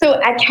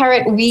at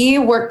Carrot, we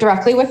work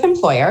directly with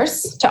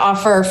employers to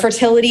offer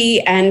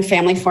fertility and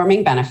family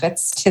forming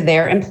benefits to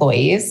their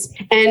employees.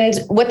 And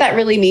what that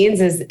really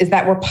means is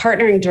that we're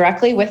partnering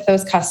directly with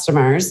those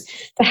customers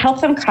to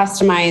help them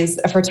customize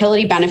a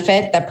fertility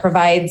benefit that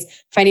provides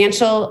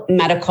financial,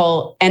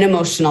 medical, and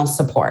emotional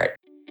support.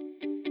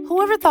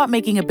 Whoever thought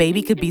making a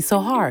baby could be so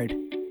hard?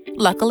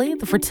 Luckily,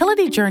 the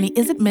fertility journey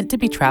isn't meant to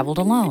be traveled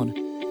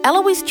alone.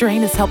 Eloise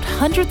Drain has helped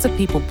hundreds of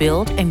people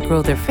build and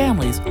grow their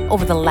families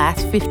over the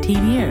last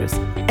 15 years,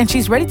 and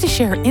she's ready to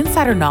share her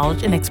insider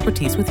knowledge and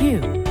expertise with you.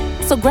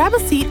 So grab a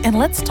seat and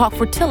let's talk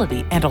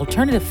fertility and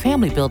alternative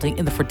family building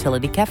in the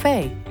Fertility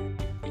Cafe.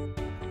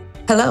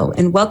 Hello,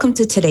 and welcome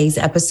to today's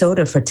episode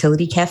of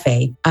Fertility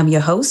Cafe. I'm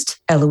your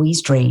host,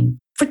 Eloise Drain.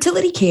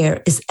 Fertility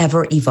care is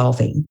ever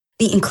evolving.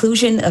 The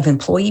inclusion of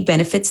employee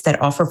benefits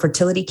that offer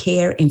fertility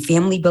care and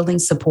family building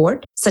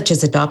support, such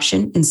as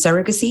adoption and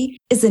surrogacy,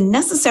 is a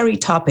necessary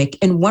topic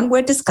and one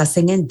we're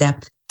discussing in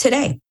depth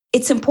today.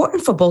 It's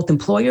important for both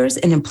employers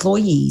and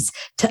employees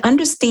to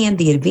understand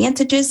the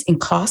advantages and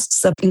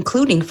costs of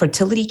including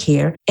fertility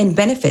care and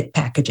benefit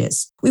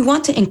packages. We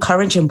want to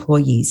encourage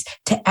employees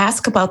to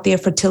ask about their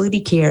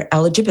fertility care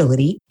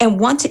eligibility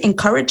and want to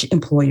encourage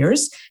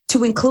employers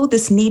to include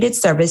this needed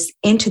service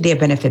into their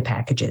benefit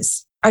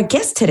packages. Our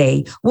guest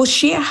today will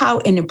share how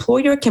an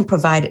employer can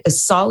provide a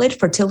solid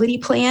fertility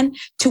plan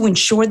to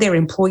ensure their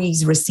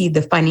employees receive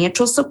the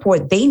financial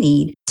support they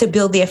need to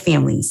build their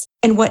families,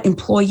 and what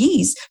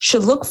employees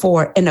should look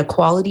for in a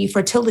quality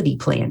fertility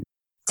plan.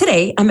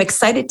 Today, I'm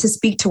excited to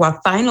speak to our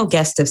final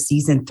guest of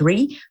Season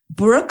 3,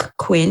 Brooke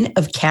Quinn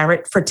of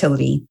Carrot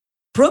Fertility.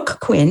 Brooke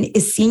Quinn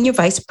is Senior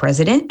Vice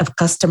President of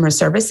Customer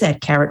Service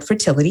at Carrot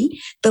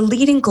Fertility, the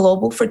leading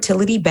global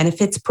fertility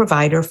benefits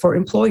provider for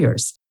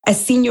employers. As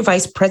Senior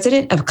Vice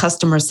President of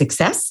Customer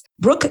Success,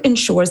 Brooke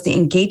ensures the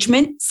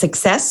engagement,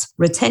 success,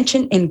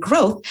 retention, and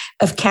growth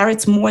of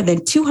Carrot's more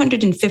than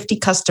 250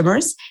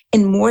 customers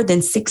in more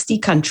than 60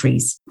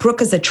 countries.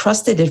 Brooke is a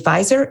trusted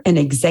advisor and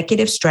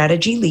executive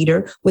strategy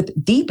leader with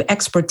deep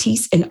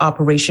expertise in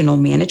operational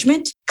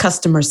management,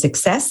 customer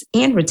success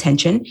and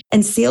retention,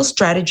 and sales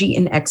strategy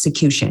and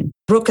execution.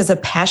 Brooke is a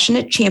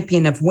passionate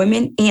champion of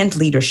women and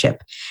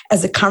leadership.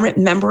 As a current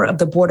member of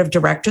the Board of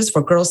Directors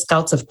for Girl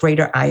Scouts of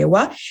Greater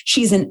Iowa,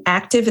 she's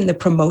active in the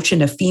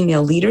promotion of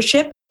female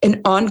leadership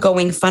and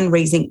ongoing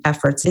fundraising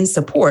efforts in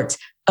support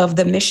of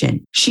the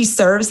mission. She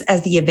serves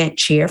as the event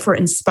chair for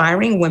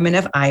Inspiring Women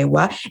of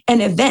Iowa,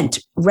 an event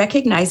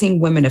recognizing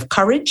women of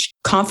courage,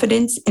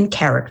 confidence, and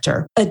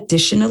character.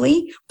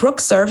 Additionally,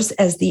 Brooke serves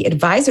as the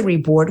advisory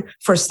board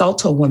for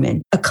Salto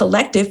Women, a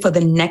collective for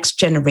the next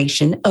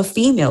generation of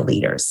female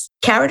leaders.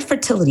 Carrot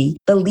Fertility,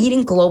 the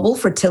leading global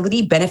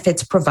fertility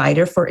benefits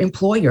provider for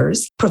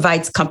employers,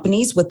 provides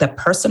companies with a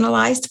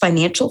personalized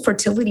financial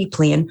fertility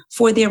plan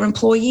for their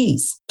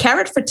employees.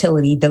 Carrot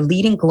Fertility, the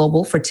leading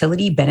global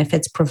fertility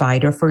benefits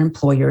provider for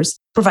employers,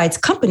 provides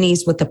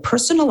companies with a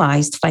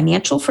personalized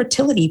financial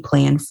fertility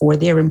plan for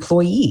their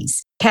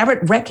employees. Carrot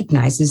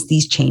recognizes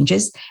these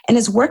changes and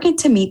is working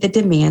to meet the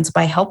demands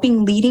by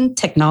helping leading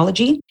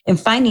technology and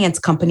finance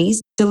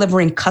companies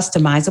delivering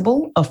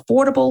customizable,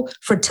 affordable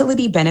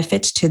fertility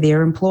benefits to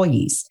their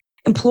employees.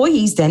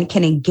 Employees then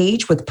can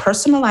engage with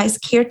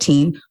personalized care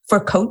team for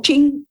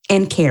coaching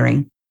and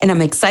caring. And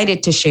I'm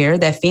excited to share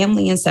that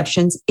Family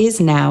Inceptions is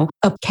now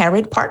a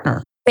Carrot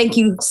partner. Thank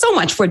you so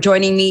much for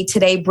joining me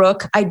today,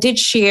 Brooke. I did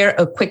share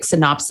a quick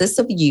synopsis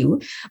of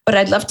you, but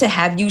I'd love to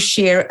have you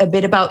share a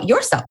bit about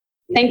yourself.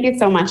 Thank you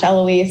so much,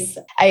 Eloise.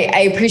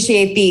 I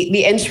appreciate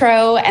the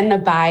intro and the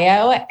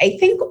bio. I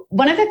think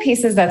one of the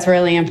pieces that's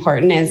really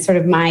important is sort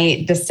of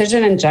my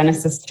decision and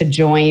genesis to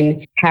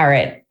join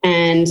Carrot.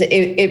 And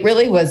it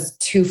really was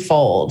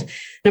twofold.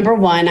 Number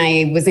one,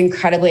 I was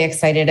incredibly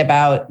excited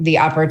about the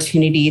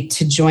opportunity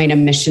to join a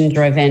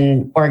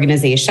mission-driven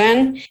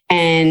organization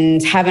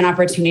and have an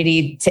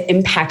opportunity to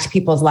impact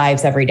people's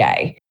lives every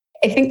day.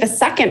 I think the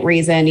second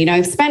reason,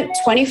 I've spent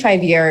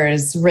 25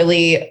 years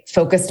really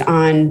focused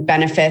on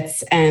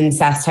benefits and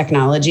SaaS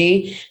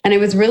technology. And I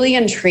was really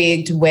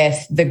intrigued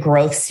with the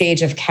growth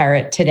stage of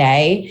Carrot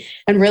today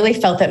and really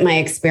felt that my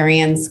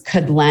experience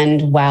could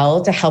lend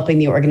well to helping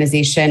the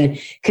organization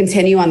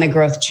continue on the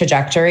growth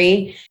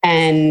trajectory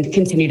and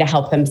continue to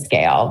help them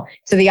scale.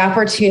 So the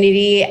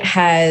opportunity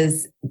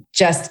has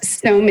just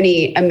so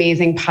many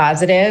amazing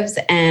positives.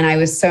 And I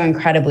was so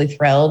incredibly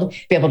thrilled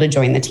to be able to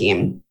join the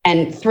team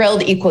and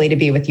thrilled equally to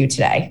be with you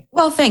today.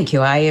 Well, thank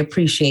you. I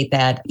appreciate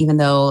that. Even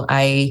though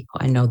I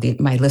know that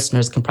my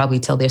listeners can probably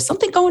tell there's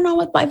something going on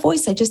with my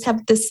voice. I just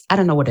have this, I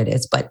don't know what it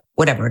is, but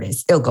whatever it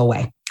is, it'll go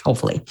away,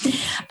 hopefully.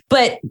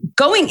 But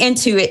going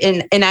into it,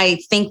 and I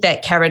think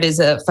that Carrot is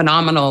a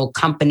phenomenal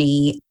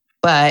company.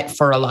 But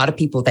for a lot of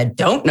people that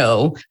don't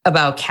know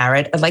about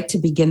Carrot, I'd like to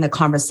begin the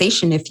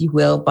conversation, if you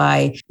will,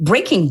 by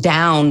breaking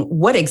down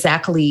what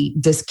exactly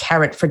does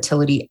Carrot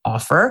Fertility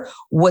offer,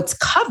 what's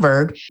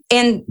covered,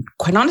 and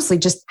quite honestly,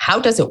 just how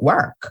does it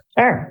work?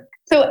 Sure.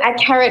 So at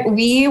Carrot,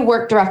 we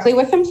work directly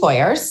with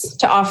employers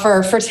to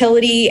offer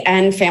fertility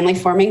and family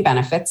forming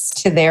benefits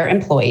to their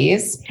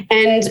employees.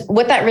 And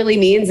what that really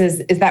means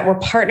is that we're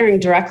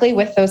partnering directly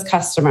with those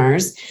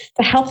customers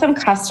to help them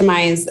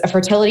customize a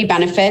fertility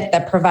benefit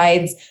that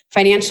provides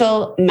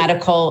financial,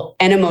 medical,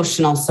 and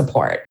emotional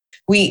support.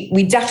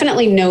 We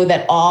definitely know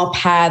that all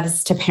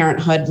paths to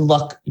parenthood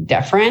look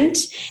different,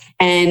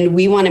 and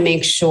we want to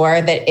make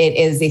sure that it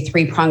is a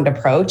three-pronged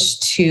approach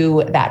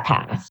to that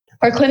path.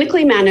 Our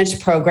clinically managed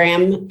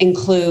program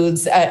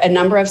includes a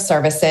number of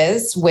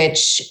services,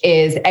 which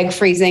is egg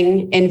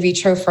freezing, in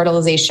vitro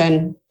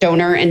fertilization,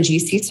 donor and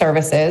GC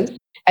services,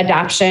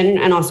 adoption,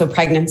 and also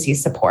pregnancy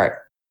support.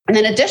 And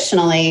then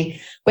additionally,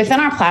 within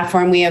our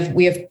platform, we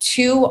have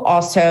two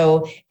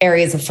also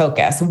areas of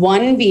focus,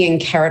 one being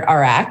Carrot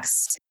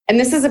Rx. And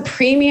this is a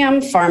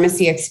premium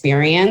pharmacy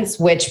experience,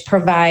 which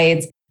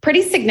provides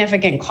pretty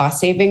significant cost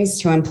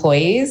savings to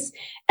employees.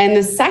 And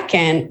the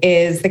second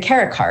is the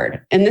Carrot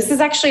Card. And this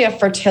is actually a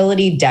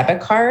fertility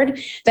debit card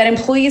that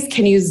employees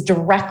can use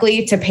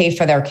directly to pay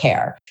for their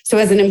care. So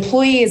as an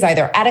employee is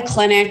either at a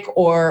clinic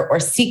or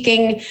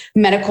seeking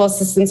medical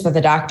assistance with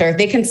a doctor,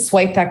 they can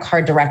swipe that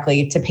card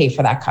directly to pay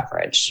for that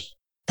coverage.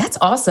 That's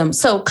awesome.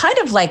 So kind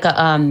of like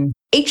a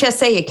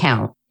HSA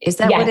account. Is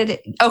that what it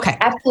is? Okay.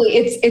 Absolutely.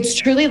 It's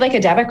truly like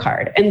a debit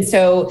card. And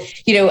so,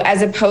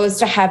 as opposed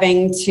to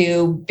having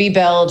to be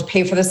billed,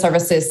 pay for the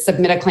services,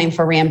 submit a claim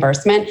for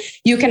reimbursement,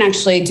 you can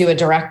actually do a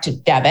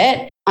direct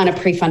debit on a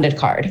pre-funded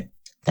card.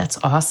 That's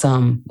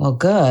awesome. Well,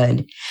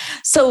 good.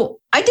 So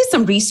I did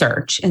some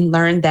research and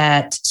learned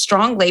that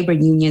strong labor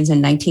unions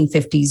in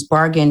 1950s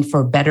bargained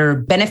for better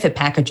benefit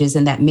packages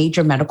and that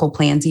major medical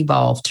plans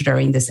evolved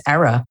during this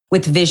era,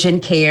 with vision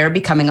care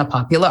becoming a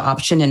popular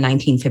option in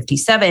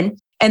 1957.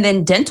 And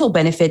then dental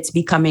benefits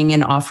becoming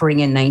an offering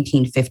in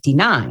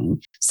 1959.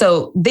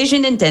 So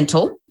vision and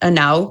dental are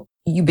now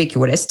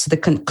ubiquitous to the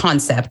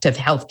concept of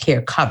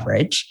healthcare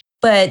coverage.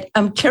 But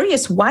I'm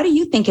curious, why do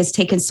you think it's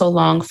taken so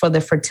long for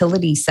the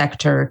fertility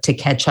sector to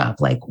catch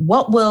up? Like,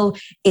 what will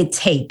it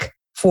take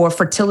for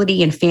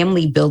fertility and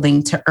family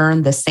building to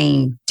earn the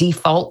same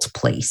default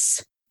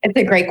place? It's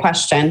a great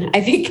question.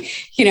 I think,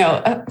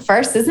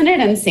 first, isn't it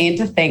insane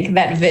to think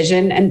that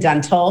vision and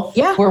dental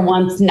were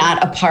once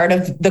not a part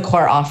of the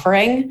core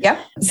offering? Yeah.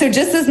 So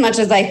just as much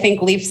as I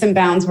think leaps and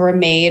bounds were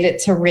made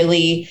to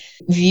really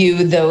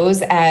view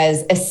those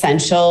as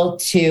essential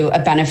to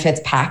a benefits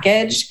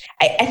package,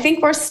 I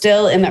think we're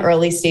still in the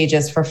early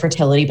stages for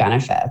fertility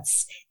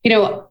benefits.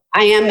 I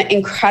am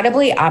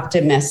incredibly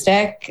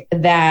optimistic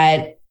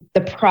that the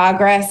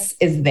progress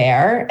is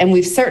there, and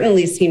we've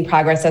certainly seen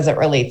progress as it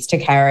relates to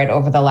Carrot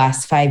over the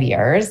last 5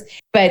 years,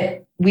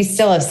 but we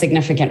still have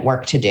significant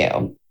work to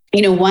do.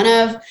 One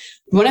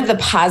of the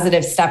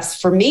positive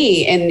steps for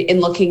me in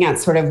looking at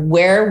sort of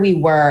where we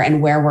were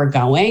and where we're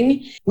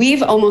going,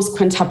 we've almost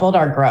quintupled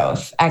our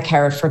growth at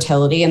Carrot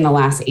Fertility in the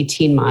last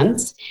 18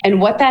 months. And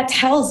what that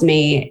tells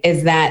me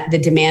is that the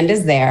demand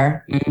is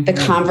there, the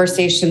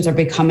conversations are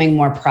becoming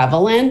more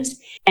prevalent.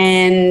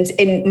 And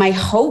in my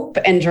hope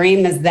and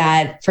dream is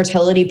that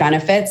fertility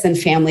benefits and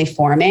family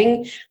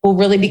forming will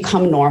really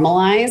become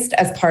normalized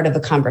as part of the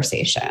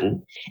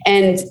conversation.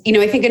 And,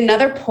 I think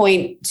another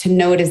point to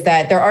note is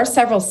that there are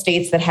several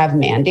states that have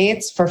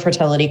mandates for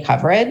fertility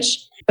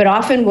coverage. But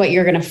often what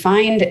you're going to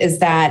find is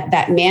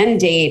that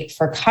mandate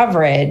for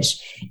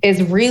coverage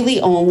is really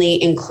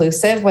only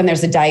inclusive when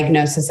there's a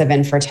diagnosis of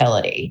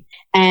infertility.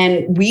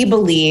 And we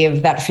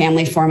believe that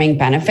family forming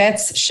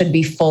benefits should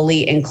be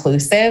fully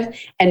inclusive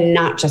and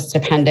not just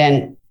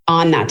dependent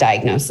on that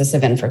diagnosis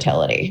of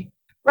infertility.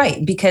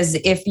 Right. Because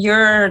if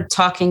you're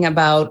talking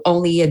about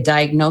only a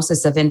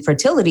diagnosis of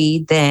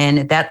infertility,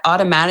 then that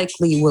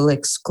automatically will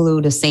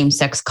exclude a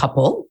same-sex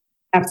couple.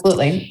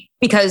 Absolutely.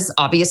 Because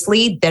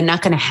obviously they're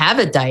not going to have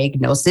a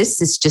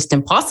diagnosis. It's just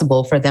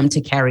impossible for them to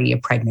carry a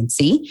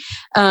pregnancy.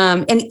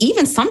 And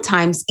even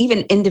sometimes,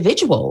 even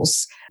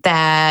individuals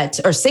that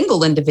are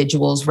single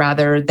individuals,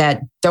 rather,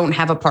 that don't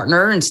have a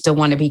partner and still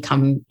want to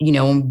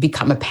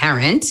become a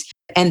parent.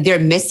 And they're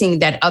missing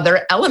that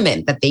other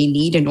element that they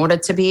need in order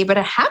to be able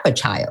to have a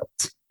child.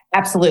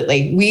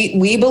 Absolutely.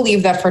 We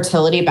believe that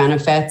fertility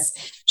benefits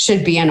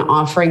should be an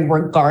offering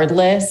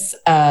regardless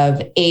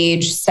of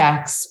age,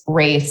 sex,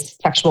 race,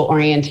 sexual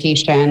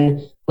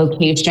orientation,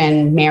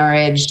 location,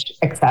 marriage,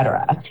 et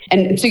cetera.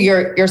 And so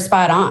you're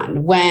spot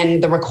on.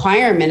 When the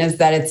requirement is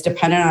that it's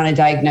dependent on a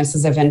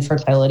diagnosis of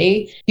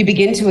infertility, you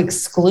begin to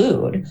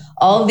exclude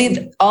all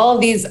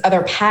of these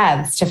other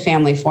paths to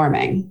family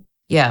forming.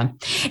 Yeah.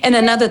 And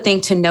another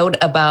thing to note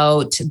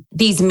about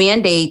these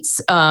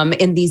mandates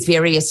in these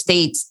various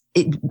states,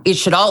 it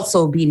should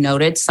also be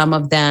noted, some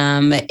of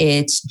them,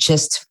 it's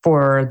just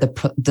for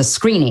the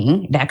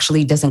screening. It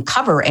actually doesn't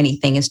cover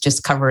anything. It's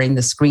just covering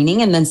the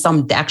screening. And then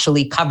some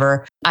actually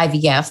cover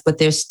IVF, but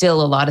there's still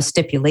a lot of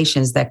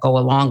stipulations that go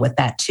along with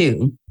that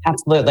too.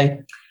 Absolutely.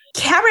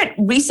 Carrot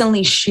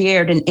recently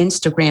shared an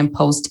Instagram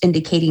post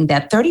indicating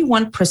that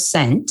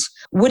 31%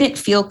 wouldn't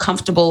feel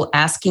comfortable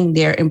asking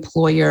their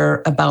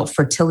employer about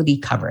fertility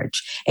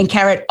coverage. And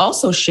Carrot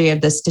also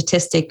shared the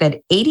statistic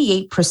that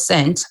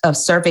 88% of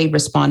survey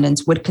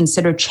respondents would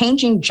consider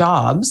changing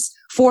jobs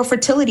for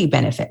fertility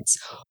benefits.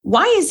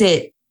 Why is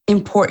it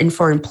important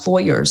for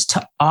employers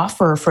to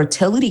offer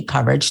fertility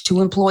coverage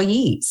to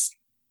employees?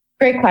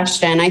 Great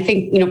question. I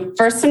think,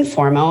 first and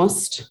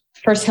foremost,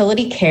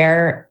 fertility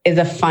care is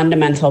a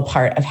fundamental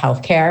part of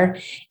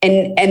healthcare.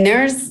 And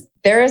there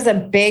is a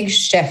big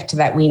shift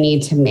that we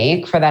need to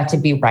make for that to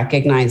be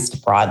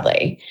recognized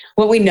broadly.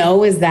 What we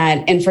know is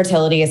that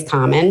infertility is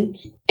common.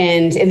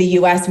 And in the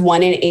US,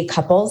 1 in 8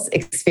 couples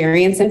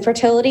experience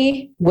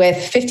infertility, with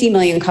 50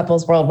 million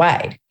couples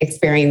worldwide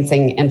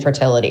experiencing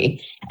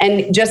infertility.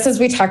 And just as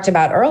we talked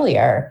about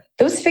earlier,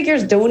 those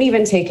figures don't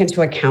even take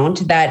into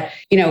account that,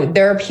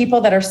 there are people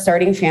that are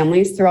starting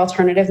families through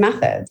alternative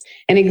methods.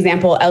 An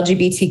example,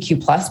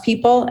 LGBTQ plus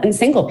people and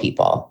single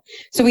people.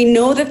 So we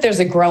know that there's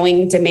a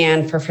growing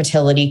demand for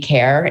fertility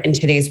care in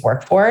today's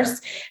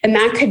workforce. And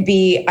that could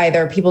be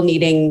either people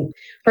needing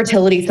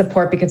fertility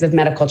support because of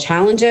medical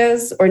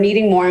challenges or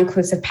needing more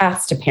inclusive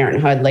paths to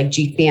parenthood, like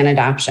GCN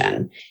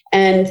adoption.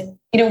 And,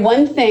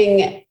 one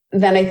thing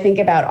that I think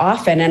about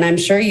often, and I'm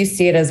sure you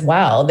see it as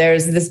well,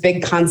 there's this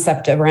big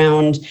concept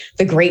around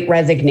the Great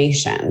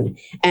Resignation.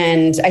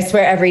 And I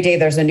swear every day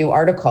there's a new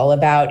article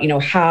about,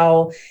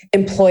 how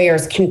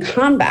employers can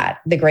combat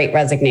the Great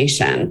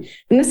Resignation.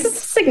 And this is a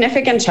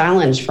significant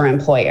challenge for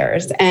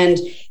employers. And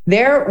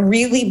they're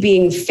really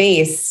being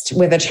faced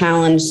with a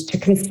challenge to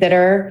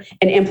consider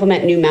and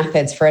implement new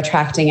methods for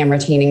attracting and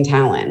retaining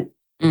talent.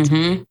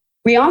 Mm-hmm.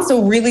 We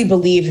also really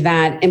believe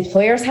that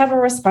employers have a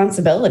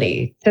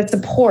responsibility to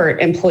support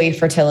employee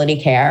fertility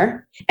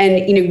care.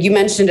 And, you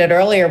mentioned it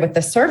earlier with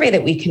the survey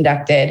that we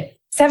conducted,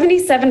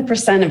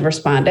 77% of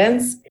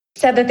respondents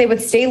said that they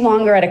would stay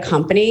longer at a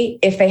company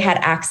if they had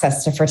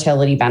access to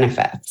fertility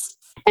benefits.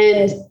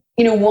 And,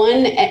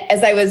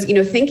 as I was,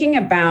 thinking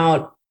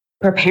about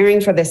preparing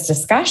for this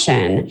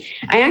discussion,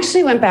 I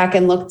actually went back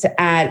and looked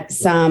at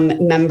some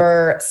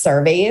member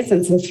surveys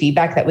and some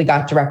feedback that we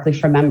got directly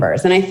from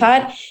members. And I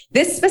thought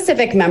this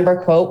specific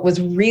member quote was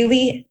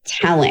really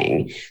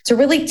telling to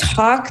really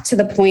talk to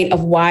the point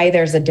of why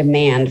there's a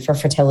demand for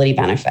fertility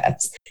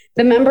benefits.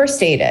 The member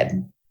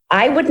stated,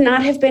 "I would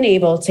not have been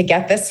able to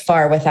get this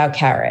far without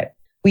Carrot.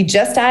 We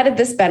just added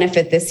this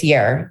benefit this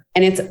year,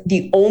 and it's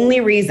the only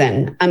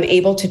reason I'm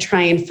able to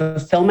try and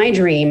fulfill my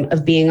dream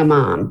of being a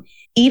mom,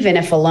 even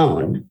if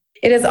alone.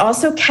 It has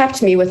also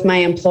kept me with my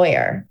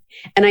employer.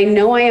 And I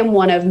know I am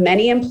one of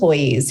many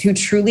employees who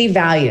truly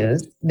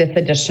values this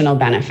additional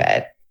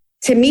benefit."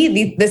 To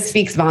me, this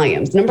speaks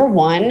volumes. Number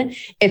one,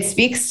 it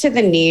speaks to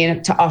the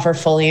need to offer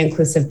fully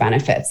inclusive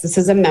benefits. This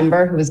is a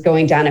member who is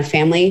going down a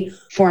family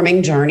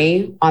forming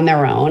journey on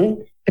their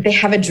own, but they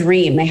have a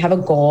dream. They have a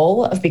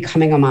goal of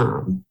becoming a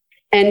mom.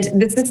 And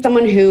this is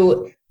someone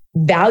who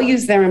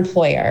values their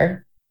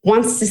employer,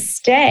 wants to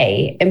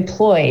stay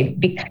employed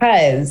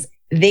because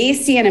they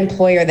see an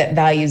employer that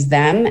values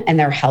them and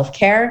their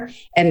healthcare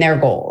and their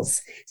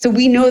goals. So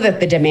we know that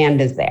the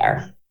demand is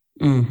there.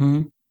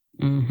 Mm-hmm.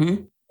 Mm-hmm.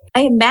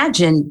 I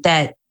imagine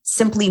that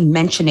simply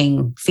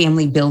mentioning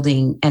family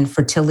building and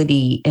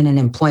fertility in an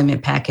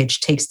employment package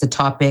takes the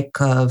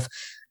topic of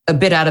a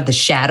bit out of the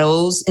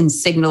shadows and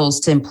signals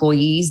to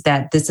employees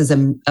that this is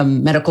a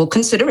medical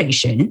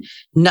consideration,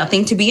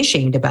 nothing to be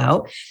ashamed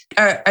about.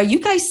 Are you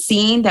guys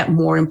seeing that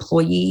more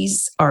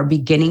employees are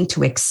beginning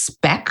to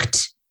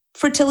expect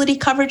fertility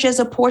coverage as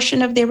a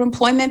portion of their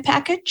employment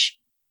package?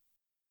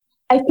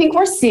 I think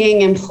we're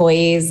seeing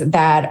employees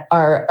that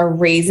are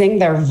raising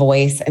their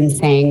voice and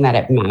saying that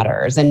it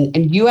matters.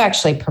 And you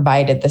actually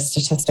provided the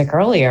statistic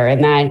earlier,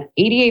 in that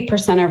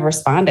 88% of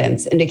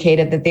respondents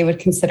indicated that they would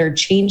consider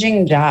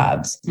changing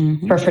jobs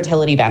for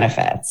fertility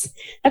benefits.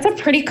 That's a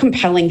pretty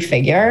compelling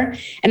figure.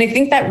 And I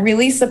think that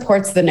really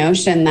supports the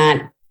notion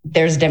that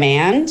there's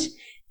demand.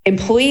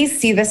 Employees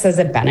see this as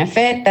a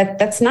benefit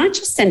that's not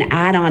just an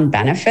add-on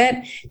benefit,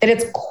 that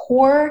it's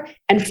core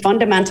and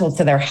fundamental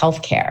to their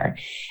healthcare.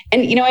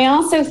 And, I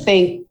also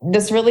think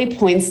this really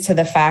points to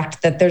the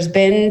fact that there's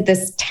been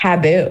this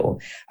taboo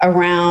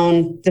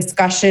around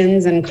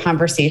discussions and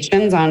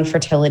conversations on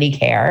fertility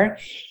care.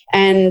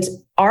 And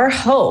our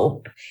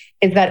hope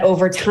is that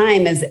over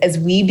time, as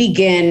we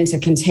begin to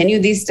continue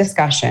these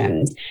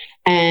discussions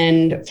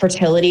and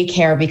fertility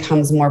care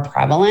becomes more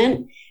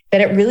prevalent, that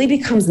it really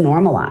becomes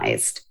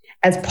normalized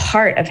as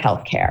part of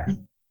healthcare.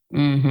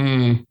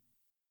 Mm-hmm.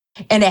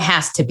 And it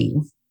has to be,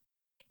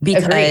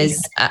 because Agreed.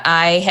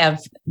 I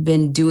have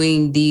been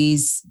doing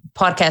these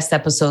podcast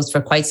episodes for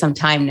quite some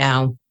time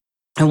now.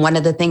 And one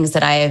of the things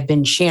that I have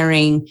been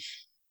sharing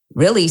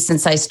really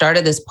since I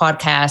started this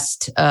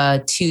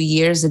podcast 2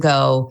 years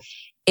ago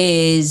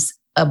is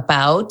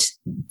about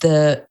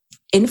the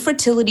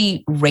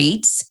infertility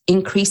rates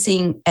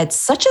increasing at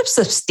such a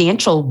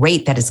substantial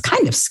rate that is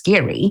kind of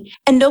scary.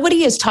 And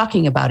nobody is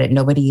talking about it.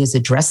 Nobody is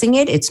addressing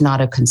it. It's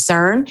not a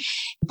concern,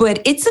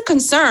 but it's a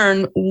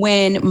concern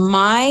when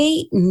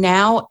my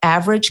now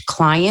average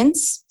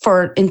clients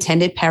for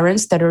intended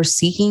parents that are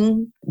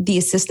seeking the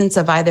assistance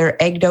of either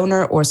egg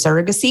donor or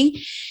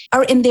surrogacy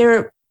are in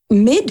their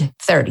mid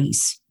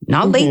 30s,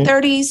 not late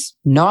 30s,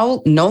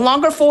 no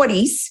longer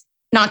 40s.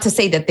 Not to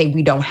say that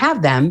we don't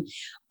have them,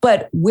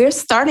 but we're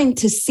starting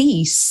to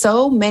see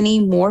so many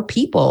more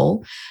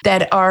people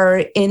that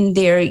are in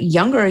their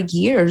younger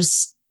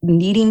years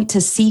needing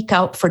to seek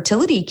out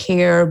fertility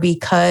care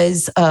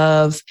because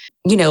of,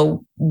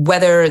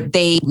 whether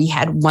we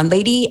had one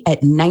lady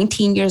at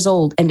 19 years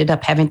old ended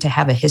up having to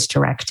have a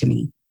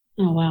hysterectomy.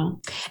 Oh, wow.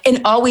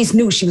 And always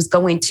knew she was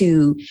going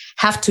to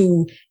have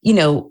to,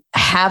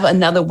 have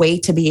another way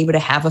to be able to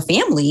have a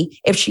family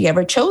if she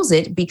ever chose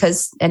it,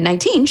 because at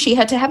 19, she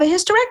had to have a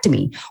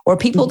hysterectomy, or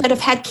people that have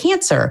had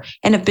cancer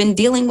and have been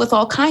dealing with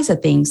all kinds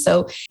of things.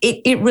 So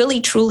it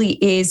really, truly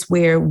is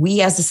where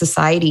we as a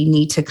society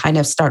need to kind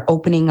of start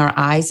opening our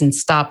eyes and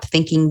stop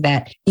thinking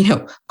that,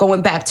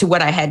 going back to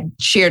what I had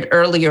shared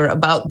earlier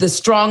about the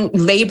strong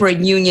labor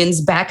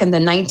unions back in the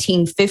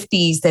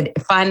 1950s that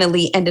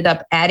finally ended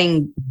up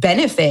adding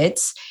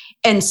benefits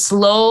and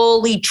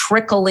slowly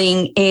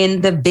trickling in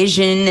the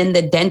vision and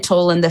the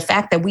dental, and the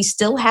fact that we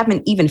still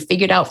haven't even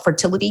figured out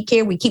fertility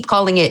care. We keep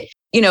calling it,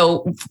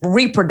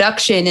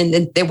 reproduction. And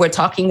then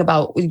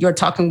you're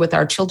talking with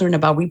our children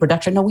about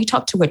reproduction. No, we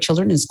talk to our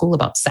children in school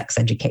about sex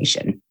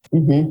education,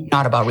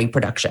 not about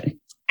reproduction.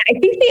 I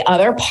think the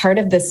other part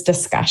of this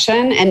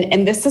discussion,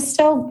 and this is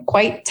still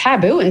quite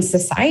taboo in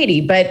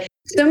society, but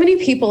so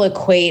many people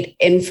equate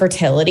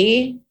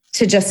infertility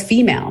to just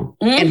female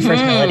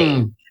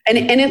infertility.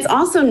 And it's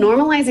also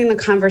normalizing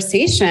the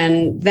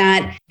conversation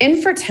that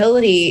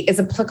infertility is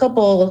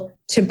applicable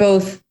to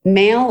both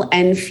male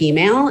and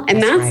female.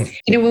 And that's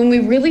right. When we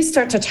really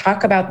start to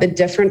talk about the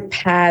different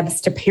paths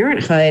to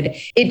parenthood,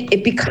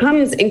 it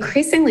becomes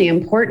increasingly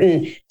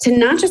important to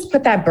not just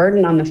put that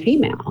burden on the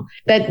female,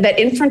 that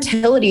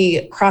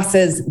infertility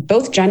crosses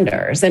both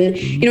genders. And,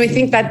 I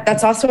think that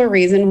that's also a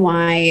reason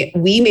why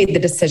we made the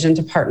decision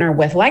to partner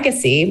with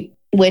Legacy,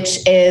 which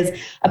is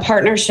a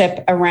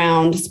partnership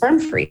around sperm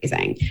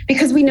freezing,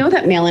 because we know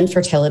that male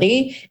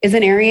infertility is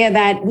an area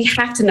that we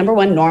have to, number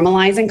one,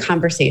 normalize in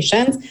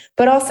conversations,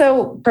 but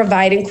also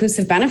provide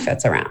inclusive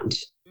benefits around.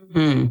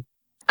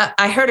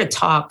 I heard a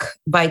talk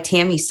by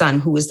Tammy Sun,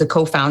 who is the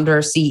co-founder,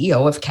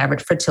 CEO of Carrot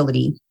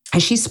Fertility,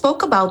 and she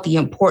spoke about the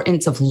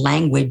importance of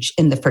language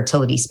in the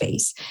fertility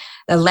space.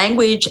 The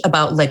language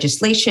about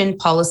legislation,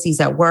 policies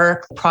at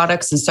work,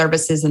 products and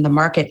services in the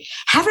market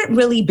haven't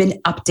really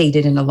been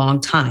updated in a long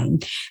time.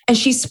 And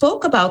she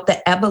spoke about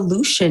the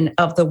evolution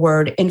of the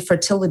word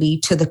infertility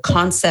to the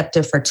concept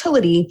of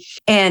fertility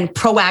and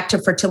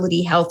proactive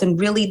fertility health. And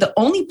really the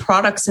only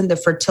products in the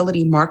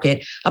fertility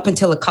market up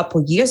until a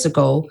couple of years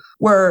ago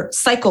were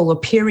cycle or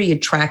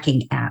period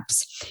tracking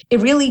apps. It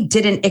really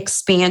didn't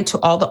expand to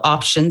all the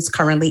options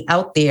currently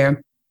out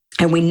there.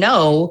 And we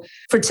know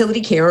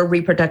fertility care or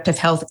reproductive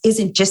health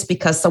isn't just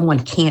because someone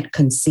can't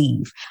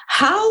conceive.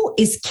 How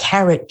is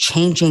Carrot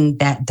changing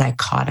that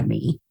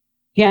dichotomy?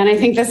 Yeah, and I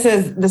think this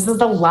is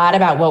a lot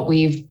about what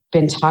we've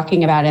been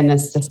talking about in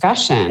this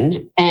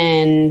discussion.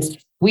 And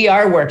we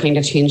are working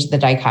to change the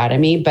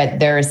dichotomy, but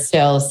there is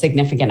still a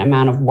significant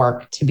amount of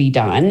work to be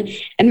done.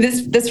 And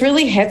this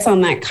really hits on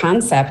that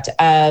concept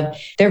of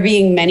there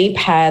being many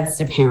paths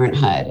to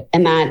parenthood,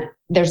 and that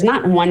there's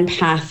not one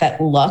path that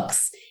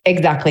looks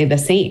exactly the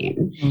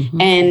same.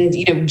 And,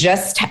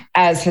 just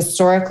as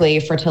historically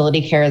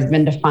fertility care has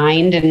been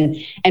defined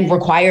and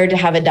required to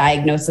have a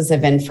diagnosis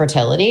of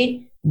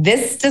infertility,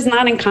 this does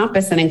not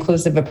encompass an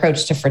inclusive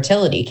approach to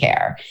fertility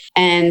care.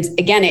 And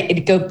again,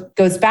 it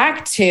goes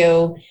back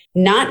to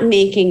not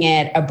making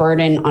it a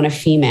burden on a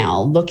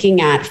female,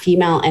 looking at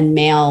female and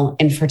male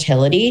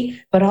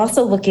infertility, but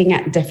also looking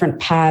at different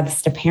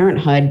paths to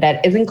parenthood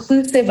that is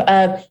inclusive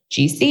of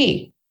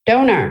GC,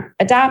 donor,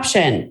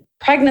 adoption,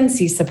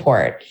 pregnancy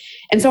support.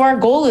 And so our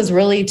goal is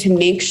really to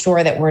make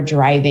sure that we're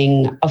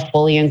driving a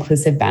fully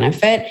inclusive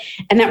benefit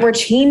and that we're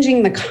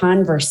changing the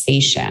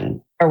conversation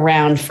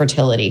around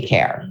fertility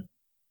care.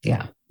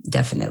 Yeah,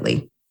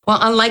 definitely. Well,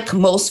 unlike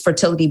most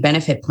fertility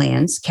benefit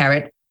plans,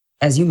 Carrot,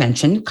 as you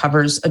mentioned,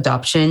 covers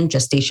adoption,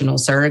 gestational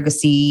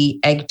surrogacy,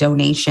 egg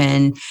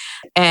donation,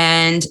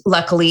 and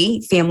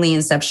luckily, Family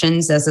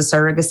Inceptions as a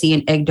surrogacy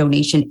and egg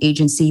donation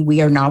agency,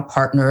 we are now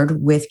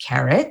partnered with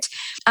Carrot.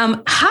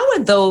 How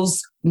are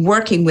those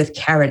working with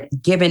Carrot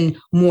given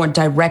more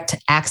direct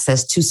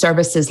access to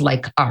services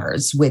like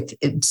ours with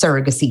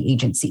surrogacy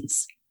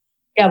agencies?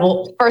 Yeah,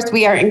 well, first,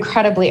 we are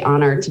incredibly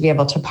honored to be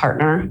able to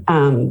partner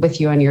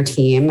with you and your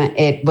team.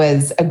 It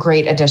was a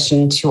great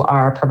addition to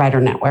our provider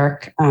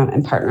network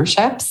and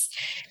partnerships.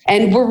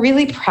 And we're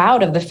really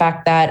proud of the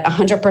fact that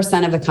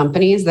 100% of the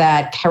companies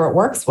that Carrot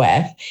works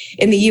with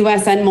in the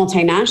US and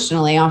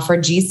multinationally offer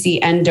GC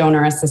and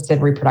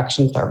donor-assisted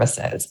reproduction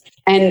services.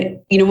 And,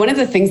 one of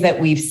the things that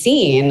we've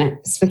seen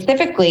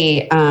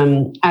specifically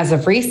as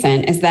of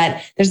recent is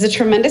that there's a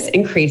tremendous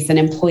increase in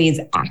employees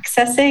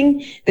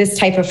accessing this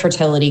type of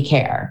fertility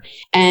care.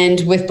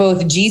 And with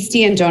both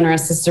GC and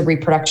donor-assisted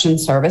reproduction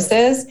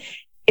services,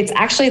 it's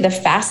actually the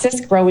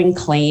fastest growing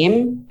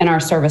claim in our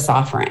service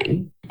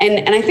offering.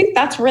 And I think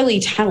that's really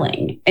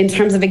telling in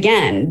terms of,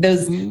 again,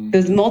 those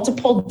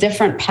multiple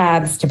different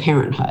paths to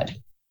parenthood.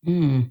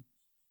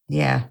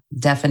 Yeah,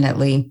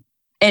 definitely.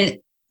 And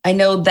I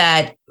know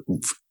that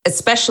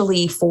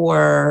especially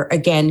for,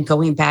 again,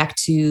 going back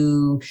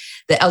to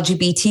the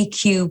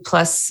LGBTQ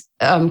plus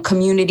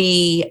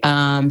community,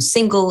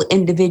 single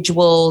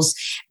individuals,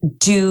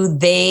 do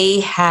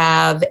they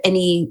have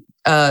any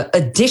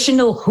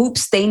additional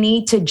hoops they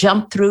need to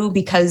jump through?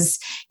 Because,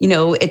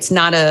 it's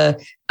not a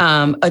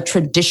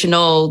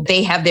traditional,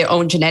 they have their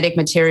own genetic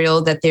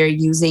material that they're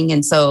using.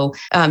 And so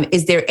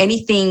is there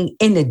anything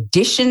in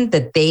addition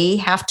that they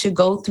have to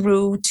go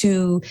through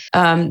to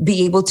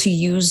be able to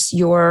use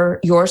your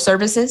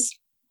services?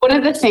 One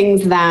of the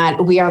things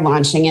that we are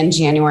launching in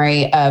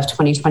January of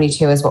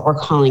 2022 is what we're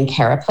calling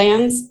Carrot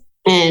Plans.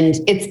 And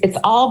it's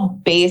all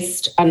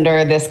based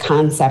under this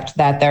concept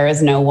that there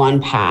is no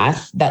one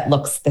path that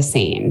looks the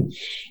same.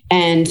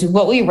 And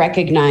what we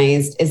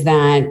recognized is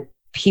that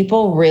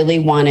people really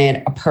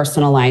wanted a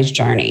personalized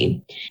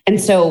journey. And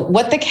so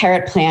what the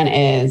Carrot Plan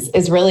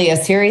is really a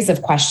series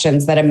of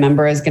questions that a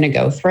member is going to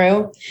go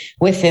through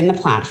within the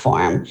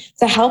platform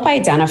to help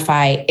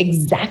identify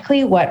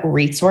exactly what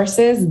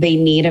resources they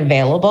need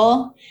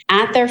available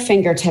at their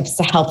fingertips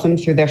to help them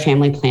through their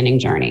family planning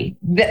journey.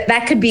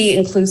 That could be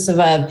inclusive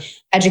of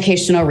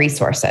educational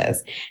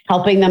resources,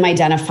 helping them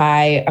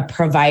identify a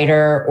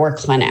provider or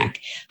clinic,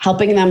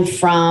 helping them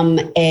from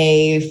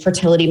a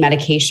fertility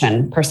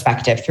medication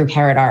perspective through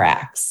Carrot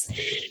Rx.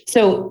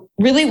 So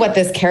really what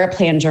this Carrot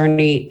Plan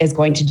journey is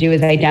going to do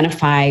is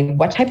identify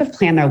what type of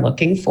plan they're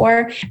looking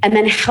for, and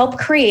then help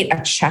create a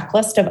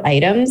checklist of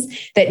items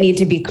that need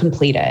to be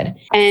completed.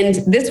 And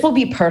this will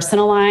be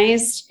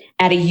personalized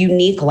at a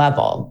unique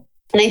level.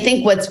 And I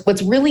think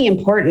what's really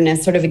important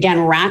is sort of,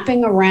 again,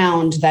 wrapping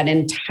around that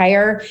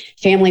entire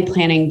family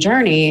planning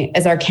journey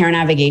is our care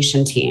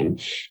navigation team.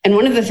 And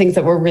one of the things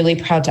that we're really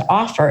proud to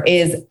offer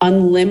is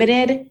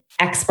unlimited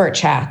expert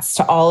chats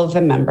to all of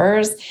the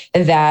members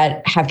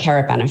that have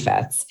Carrot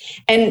benefits.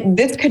 And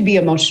this could be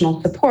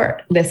emotional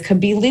support. This could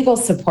be legal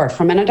support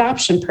from an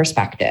adoption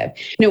perspective.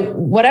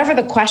 Whatever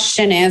the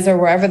question is or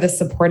wherever the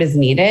support is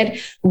needed,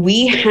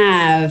 we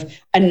have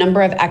a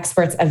number of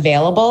experts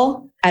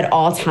available at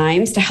all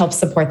times to help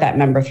support that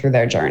member through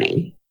their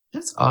journey.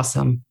 That's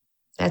awesome.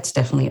 That's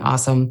definitely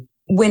awesome.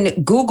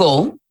 When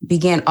Google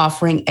began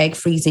offering egg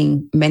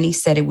freezing, many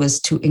said it was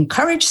to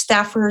encourage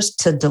staffers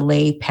to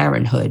delay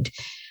parenthood.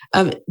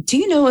 Do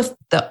you know if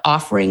the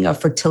offering of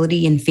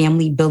fertility and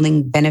family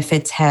building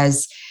benefits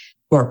has,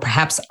 or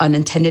perhaps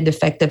unintended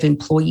effect of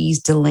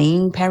employees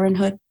delaying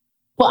parenthood?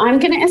 Well, I'm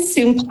going to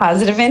assume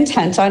positive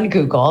intent on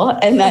Google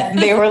and that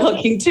they were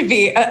looking to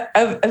be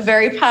a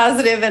very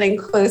positive and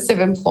inclusive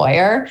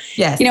employer.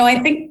 Yes. I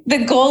think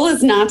the goal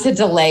is not to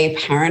delay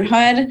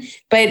parenthood,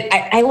 but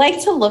I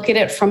like to look at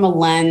it from a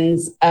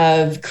lens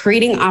of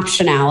creating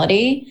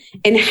optionality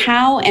in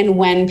how and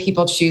when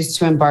people choose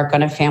to embark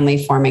on a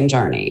family forming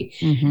journey.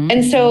 Mm-hmm.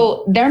 And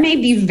so there may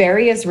be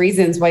various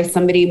reasons why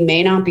somebody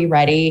may not be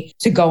ready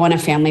to go on a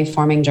family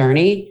forming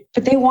journey,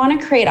 but they want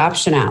to create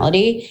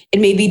optionality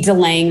and maybe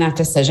delaying that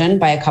decision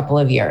by a couple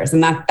of years.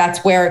 And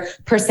that's where,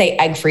 per se,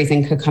 egg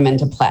freezing could come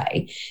into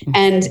play. Mm-hmm.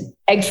 And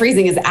egg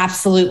freezing is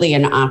absolutely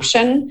an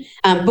option.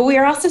 But we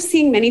are also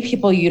seeing many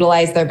people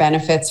utilize their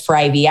benefits for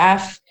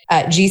IVF,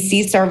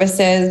 GC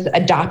services,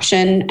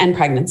 adoption, and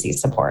pregnancy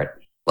support.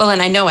 Well,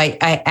 and I know I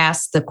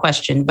asked the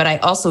question, but I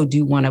also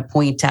do want to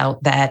point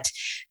out that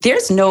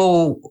there's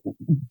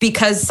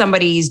because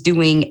somebody's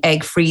doing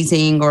egg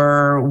freezing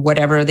or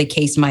whatever the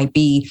case might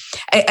be,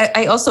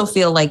 I also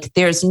feel like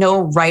there's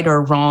no right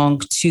or wrong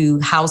to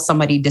how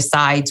somebody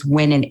decides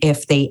when and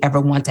if they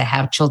ever want to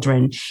have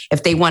children.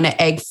 If they want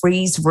to egg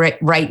freeze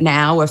right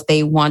now, if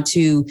they want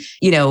to,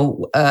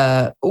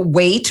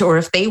 wait, or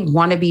if they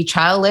want to be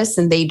childless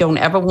and they don't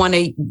ever want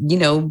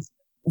to,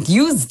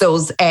 use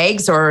those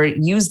eggs or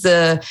use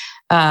the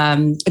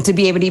to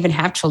be able to even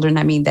have children.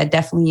 I mean, that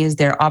definitely is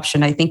their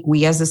option. I think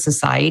we as a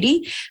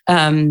society,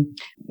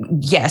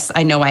 yes,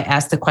 I know I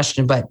asked the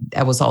question, but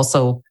it was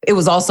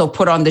also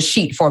put on the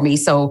sheet for me.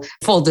 So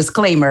full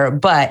disclaimer,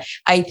 but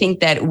I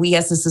think that we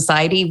as a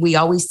society, we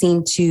always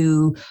seem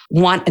to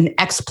want an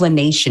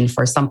explanation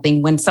for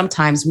something when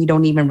sometimes we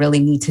don't even really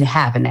need to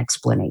have an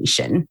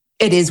explanation.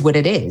 It is what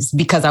it is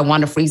because I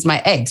want to freeze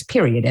my eggs,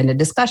 period. End of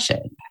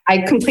discussion. I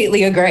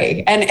completely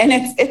agree. And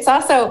it's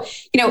also,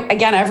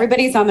 again,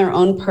 everybody's on their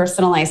own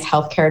personalized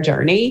healthcare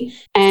journey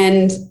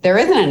and there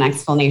isn't an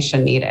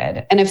explanation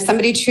needed. And if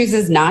somebody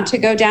chooses not to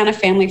go down a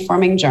family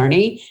forming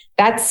journey,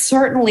 that's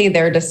certainly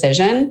their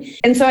decision.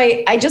 And so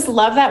I just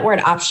love that word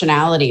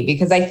optionality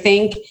because I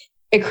think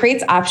it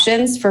creates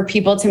options for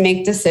people to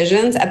make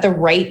decisions at the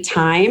right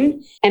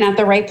time and at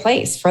the right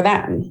place for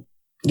them.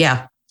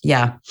 Yeah.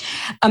 Yeah.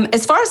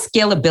 As far as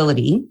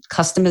scalability,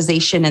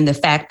 customization, and the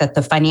fact that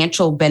the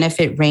financial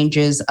benefit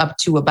ranges up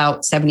to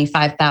about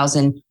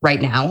 $75,000 right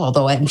now,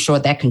 although I'm sure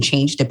that can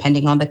change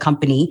depending on the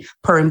company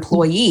per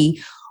employee.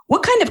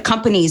 What kind of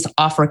companies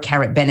offer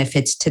Carrot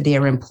benefits to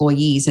their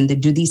employees?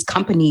 And do these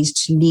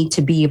companies need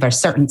to be of a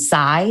certain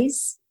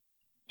size?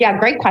 Yeah,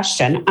 great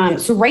question.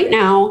 So right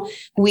now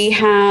we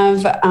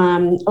have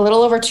a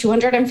little over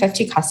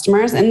 250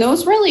 customers, and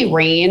those really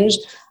range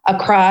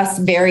across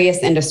various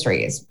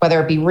industries, whether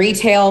it be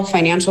retail,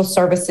 financial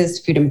services,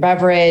 food and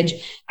beverage,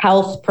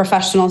 health,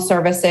 professional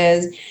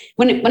services.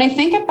 When I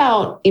think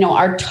about,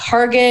 our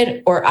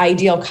target or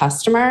ideal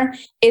customer,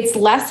 it's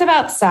less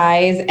about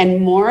size and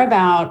more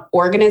about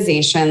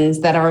organizations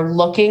that are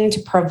looking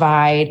to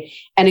provide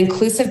an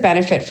inclusive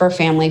benefit for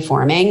family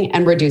forming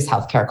and reduce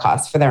healthcare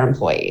costs for their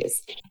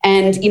employees.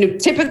 And,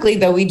 typically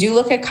though, we do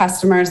look at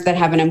customers that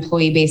have an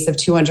employee base of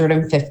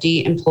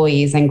 250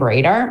 employees and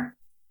greater.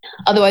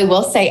 Although I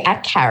will say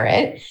at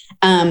Carrot,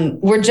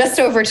 we're just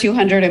over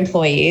 200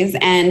 employees,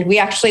 and we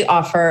actually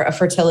offer a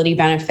fertility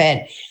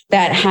benefit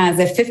that has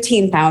a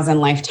 $15,000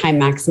 lifetime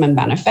maximum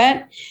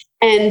benefit.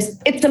 And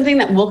it's something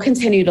that we'll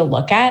continue to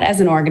look at as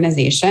an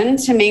organization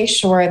to make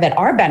sure that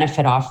our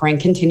benefit offering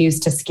continues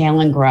to scale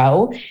and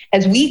grow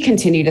as we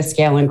continue to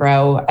scale and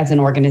grow as an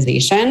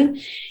organization.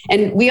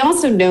 And we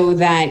also know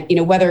that,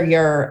 whether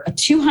you're a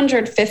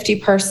 250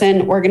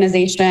 person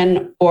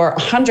organization or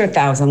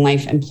 100,000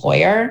 life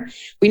employer,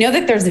 we know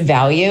that there's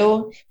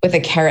value with a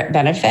Carrot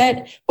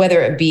benefit,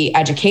 whether it be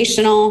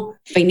educational,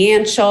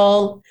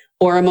 financial,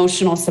 or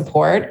emotional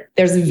support.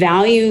 There's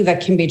value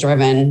that can be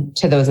driven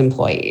to those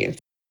employees.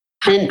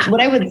 And what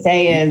I would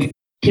say is,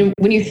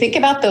 when you think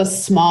about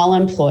those small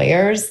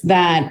employers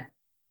that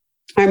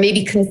are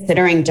maybe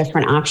considering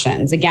different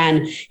options,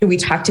 again, we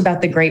talked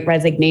about the Great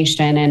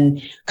Resignation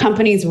and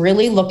companies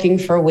really looking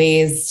for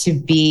ways to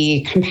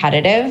be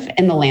competitive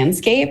in the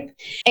landscape.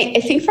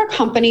 I think for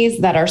companies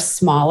that are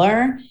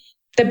smaller,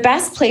 the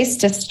best place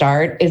to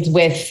start is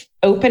with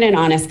open and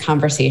honest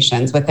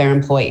conversations with their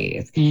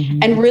employees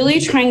and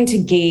really trying to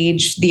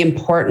gauge the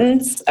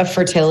importance of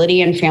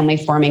fertility and family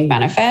forming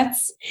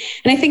benefits.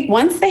 And I think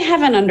once they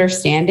have an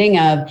understanding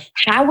of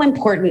how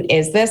important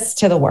is this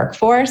to the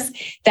workforce,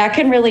 that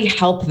can really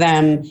help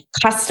them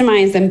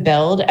customize and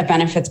build a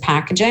benefits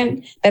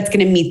packaging that's going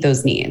to meet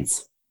those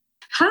needs.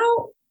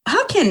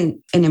 How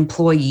can an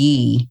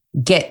employee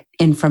get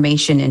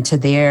information into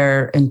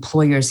their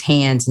employer's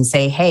hands and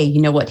say, hey,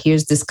 you know what,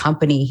 here's this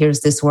company,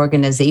 here's this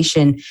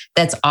organization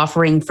that's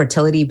offering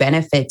fertility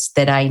benefits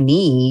that I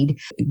need.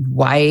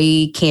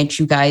 Why can't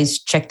you guys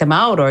check them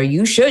out? Or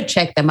you should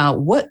check them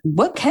out.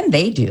 What can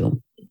they do?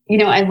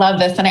 I love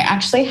this. And I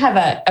actually have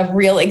a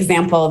real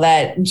example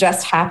that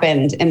just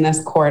happened in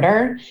this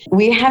quarter.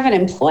 We have an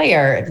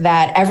employer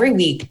that every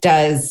week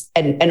does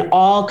an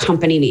all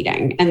company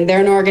meeting, and they're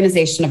an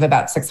organization of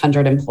about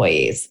 600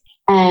 employees.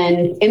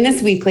 And in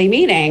this weekly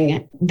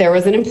meeting, there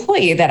was an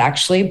employee that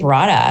actually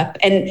brought up,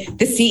 and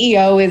the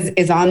CEO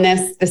is on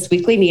this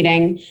weekly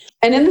meeting.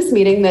 And in this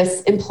meeting,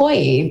 this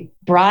employee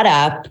brought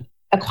up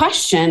a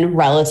question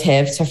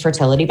relative to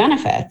fertility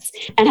benefits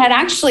and had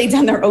actually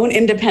done their own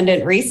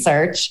independent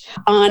research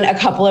on a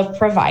couple of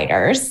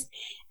providers.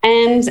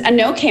 And a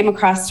note came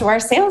across to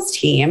our sales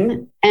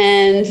team.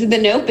 And the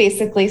note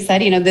basically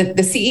said,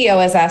 the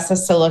CEO has asked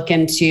us to look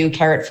into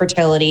Carrot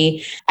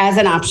Fertility as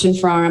an option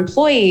for our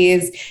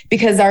employees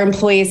because our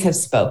employees have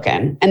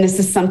spoken. And this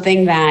is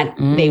something that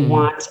they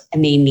want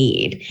and they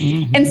need.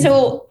 And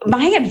so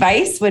my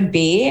advice would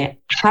be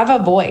have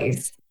a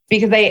voice,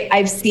 because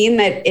I've seen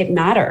that it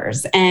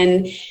matters.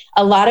 And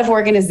a lot of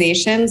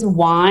organizations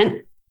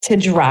want to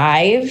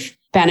drive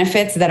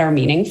benefits that are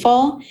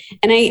meaningful.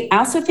 And I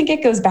also think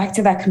it goes back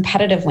to that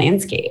competitive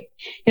landscape.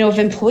 If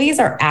employees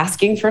are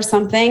asking for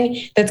something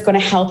that's going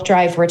to help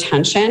drive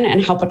retention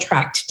and help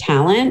attract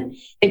talent,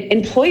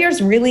 employers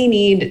really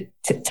need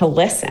to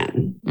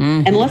listen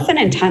and listen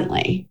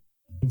intently.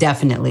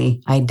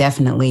 Definitely. I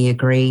definitely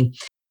agree.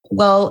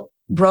 Well,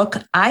 Brooke,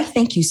 I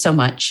thank you so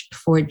much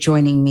for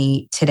joining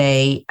me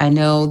today. I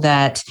know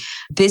that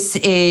this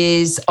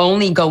is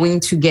only going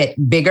to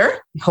get bigger,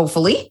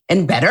 hopefully,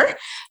 and better.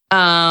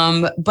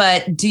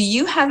 But do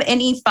you have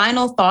any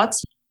final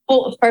thoughts?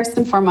 Well, first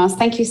and foremost,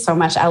 thank you so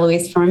much,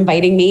 Eloise, for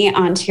inviting me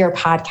onto your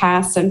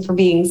podcast and for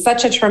being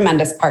such a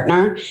tremendous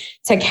partner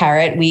to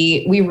Carrot.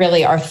 We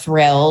really are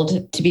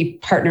thrilled to be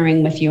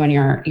partnering with you and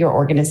your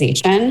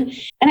organization.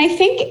 And I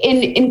think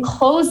in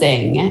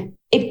closing,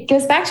 it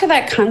goes back to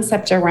that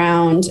concept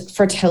around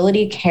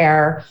fertility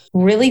care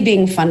really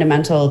being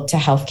fundamental to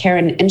healthcare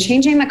and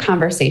changing the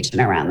conversation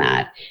around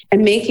that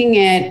and making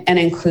it an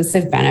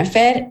inclusive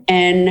benefit.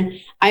 And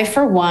I,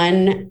 for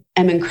one,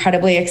 am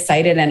incredibly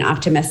excited and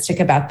optimistic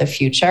about the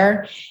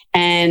future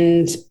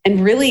and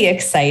really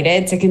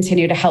excited to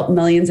continue to help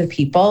millions of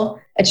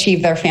people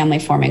achieve their family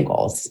forming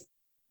goals.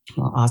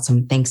 Well,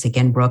 awesome. Thanks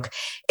again, Brooke.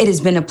 It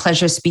has been a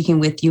pleasure speaking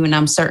with you, and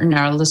I'm certain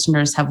our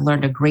listeners have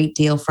learned a great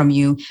deal from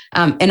you.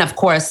 And of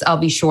course, I'll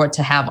be sure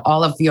to have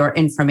all of your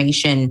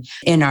information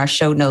in our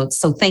show notes.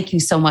 So thank you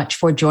so much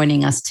for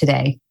joining us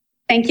today.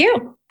 Thank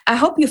you. I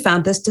hope you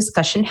found this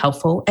discussion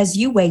helpful as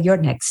you weigh your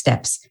next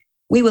steps.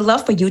 We would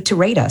love for you to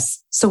rate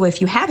us. So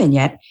if you haven't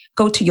yet,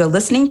 go to your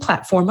listening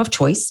platform of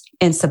choice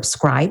and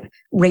subscribe,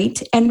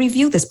 rate, and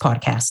review this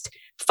podcast.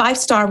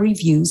 5-star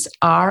reviews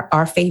are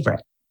our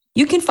favorite.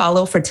 You can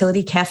follow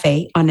Fertility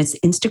Cafe on its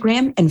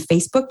Instagram and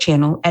Facebook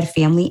channel at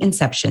Family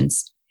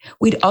Inceptions.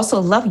 We'd also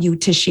love you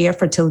to share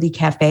Fertility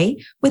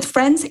Cafe with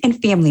friends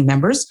and family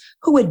members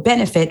who would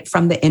benefit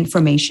from the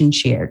information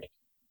shared.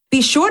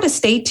 Be sure to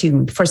stay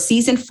tuned for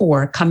season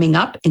 4 coming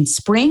up in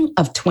spring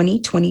of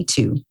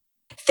 2022.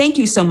 Thank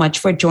you so much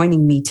for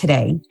joining me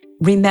today.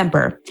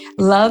 Remember,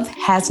 love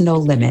has no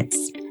limits.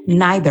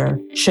 Neither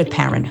should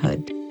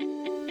parenthood.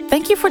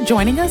 Thank you for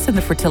joining us in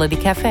the Fertility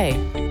Cafe.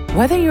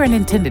 Whether you're an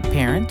intended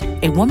parent,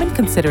 a woman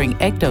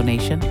considering egg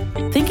donation,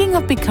 thinking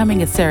of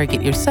becoming a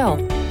surrogate yourself,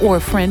 or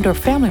a friend or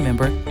family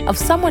member of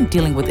someone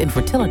dealing with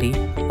infertility,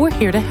 we're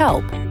here to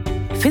help.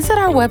 Visit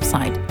our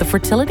website,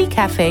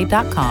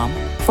 thefertilitycafe.com,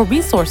 for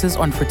resources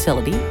on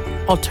fertility,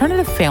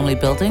 alternative family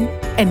building,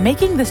 and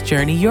making this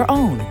journey your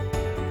own.